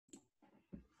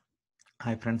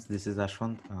Hi friends, this is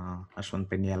Ashwant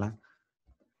Penyala.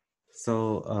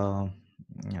 So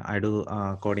I do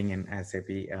coding in SAP,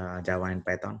 Java and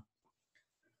Python.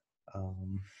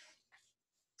 Um,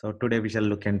 so today we shall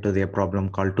look into the problem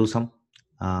called twosome,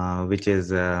 which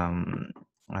is which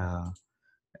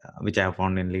I have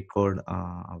found in Leetcode,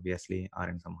 obviously, or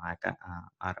in some hacker,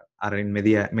 or in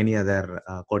many other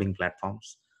coding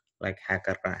platforms like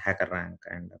HackerRank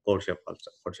and CodeShip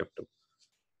also, CodeShip too.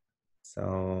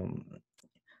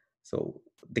 So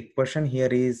the question here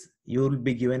is, you will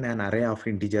be given an array of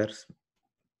integers,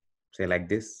 say like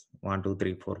this, 1, 2,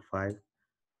 3, 4, 5,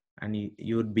 and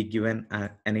you would be given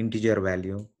an integer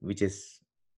value, which is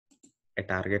a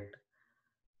target.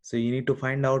 So you need to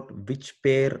find out which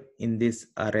pair in this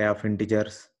array of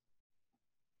integers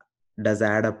does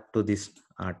add up to this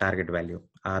target value,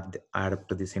 or add up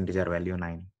to this integer value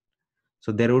 9.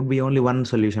 So there would be only one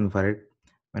solution for it.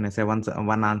 When I say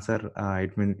one answer,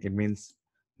 it means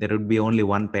there would be only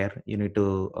one pair. You need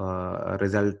to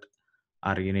result,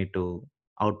 or you need to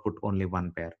output only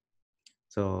one pair.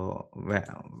 So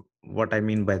what I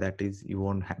mean by that is, you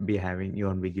won't be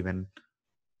given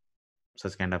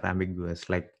such kind of ambiguous.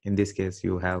 Like in this case,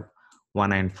 you have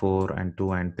 1 and 4 and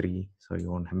 2 and 3. So you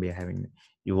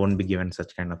won't be given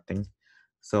such kind of thing.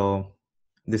 So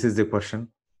this is the question.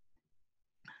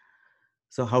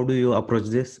 So how do you approach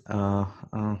this?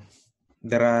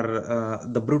 There are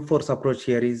the brute force approach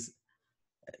here is,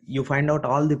 you find out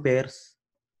all the pairs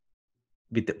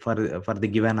for the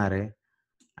given array,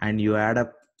 and you add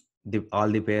up all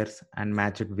the pairs and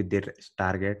match it with their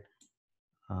target.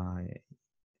 Uh,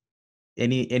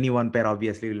 any one pair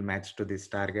obviously will match to this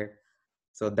target.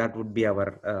 So that would be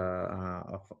our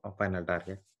final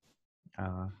target.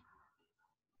 Uh,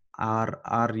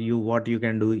 or you what you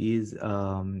can do is,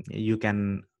 you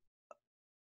can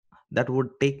that would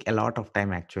take a lot of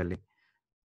time actually.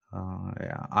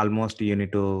 Yeah, almost you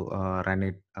need to run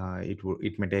it.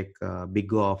 It may take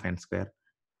big O of n square.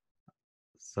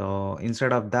 So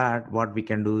instead of that, what we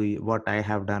can do, what I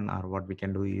have done, or what we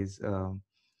can do is,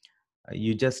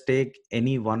 you just take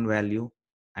any one value.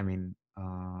 I mean,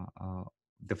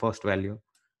 the first value,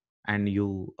 and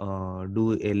you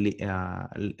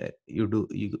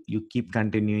you keep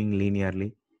continuing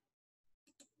linearly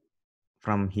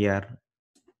from here.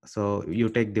 So you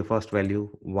take the first value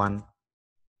 1,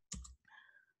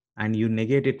 and you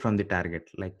negate it from the target.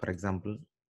 Like for example,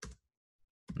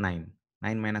 9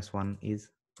 minus 1 is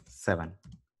 7.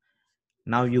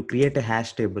 Now you create a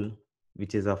hash table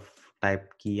which is of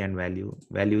type key and value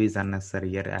is unnecessary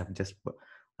here. I have just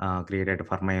created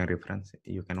for my own reference.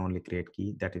 You can only create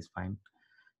key, that is fine.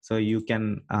 So you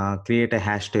can create a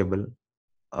hash table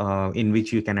in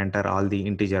which you can enter all the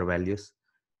integer values,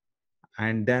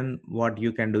 and then what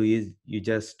you can do is, you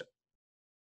just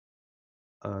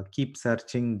keep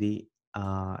searching the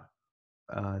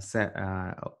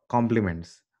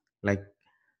complements. Like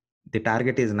the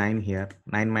target is 9 here,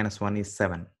 9 minus 1 is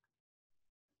 7.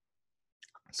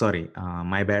 Sorry,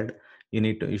 my bad.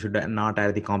 You should not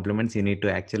add the complements. You need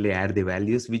to actually add the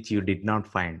values which you did not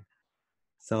find.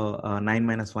 So 9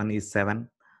 minus 1 is 7.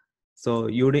 So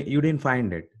you didn't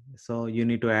find it. So you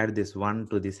need to add this 1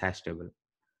 to this hash table.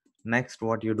 Next,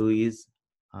 what you do is,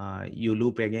 you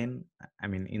loop again. I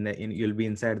mean, you'll be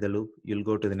inside the loop. You'll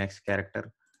go to the next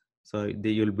character. So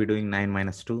you'll be doing 9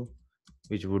 minus 2,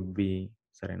 which would be,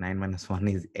 sorry, 9 minus 1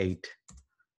 is 8.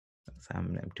 So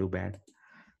I'm too bad.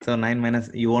 So 9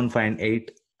 minus, you won't find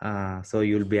 8. So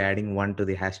you'll be adding 1 to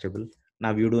the hash table.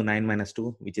 Now you do 9 minus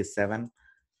 2, which is 7.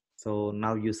 So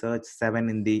now you search 7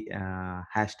 in the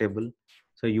hash table.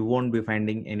 So you won't be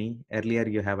finding any. Earlier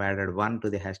you have added 1 to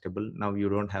the hash table. Now you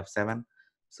don't have 7.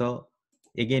 So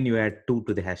again you add 2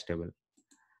 to the hash table.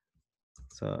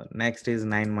 So next is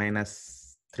 9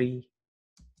 minus 3,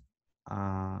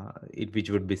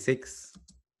 which would be 6.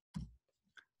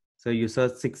 So you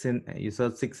search 6 in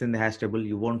the hash table.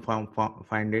 You won't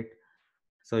find it.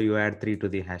 So you add 3 to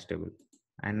the hash table.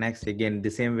 And next, again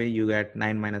the same way, you get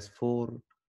 9 minus 4,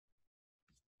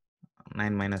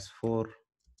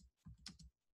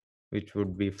 which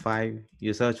would be 5.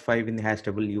 You search 5 in the hash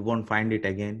table. You won't find it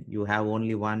again. You have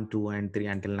only 1, 2 and 3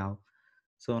 until now.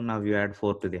 So now you add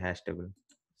 4 to the hash table.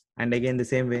 And again the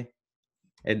same way,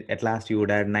 at last you would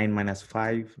add 9 minus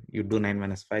 5. You do 9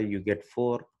 minus 5, you get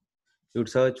 4. You'd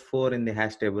search 4 in the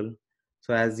hash table.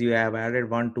 So as you have added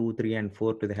 1, 2, 3 and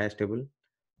 4 to the hash table,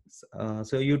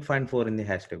 so you'd find 4 in the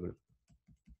hash table.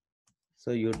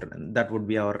 So that would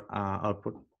be our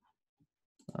output,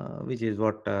 which is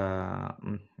what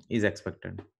is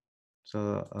expected.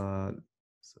 So,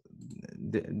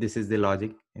 this is the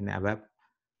logic in ABAP.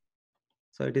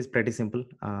 So it is pretty simple.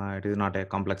 It is not a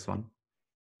complex one.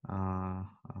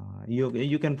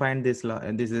 You can find this.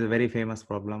 This is a very famous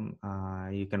problem.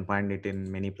 You can find it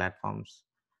in many platforms.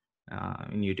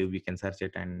 In YouTube, you can search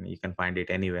it, and you can find it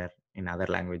anywhere in other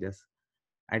languages.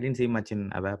 I didn't see much in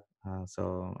ABAP,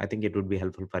 so I think it would be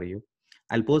helpful for you.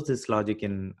 I'll post this logic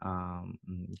in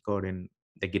code in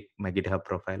my GitHub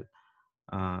profile.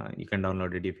 You can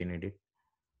download it if you need it.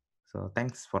 So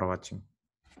thanks for watching.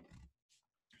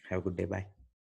 Have a good day. Bye.